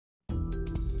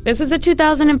This is a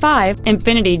 2005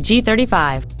 INFINITI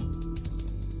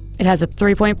G35. It has a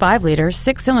 3.5-liter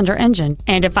 6-cylinder engine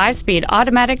and a 5-speed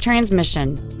automatic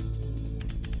transmission.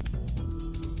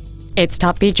 Its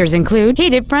top features include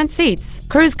heated front seats,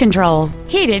 cruise control,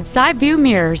 heated side view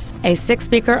mirrors, a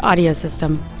 6-speaker audio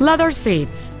system, leather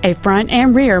seats, a front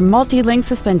and rear multi-link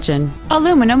suspension,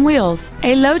 aluminum wheels,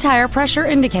 a low tire pressure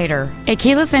indicator, a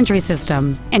keyless entry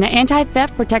system, and an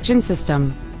anti-theft protection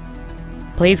system.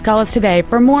 Please call us today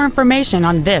for more information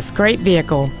on this great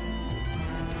vehicle.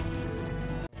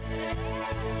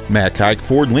 Matt Haik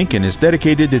Ford Lincoln is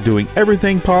dedicated to doing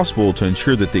everything possible to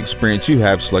ensure that the experience you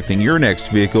have selecting your next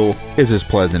vehicle is as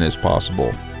pleasant as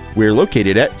possible. We're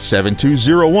located at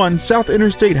 7201 South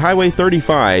Interstate Highway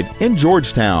 35 in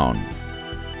Georgetown.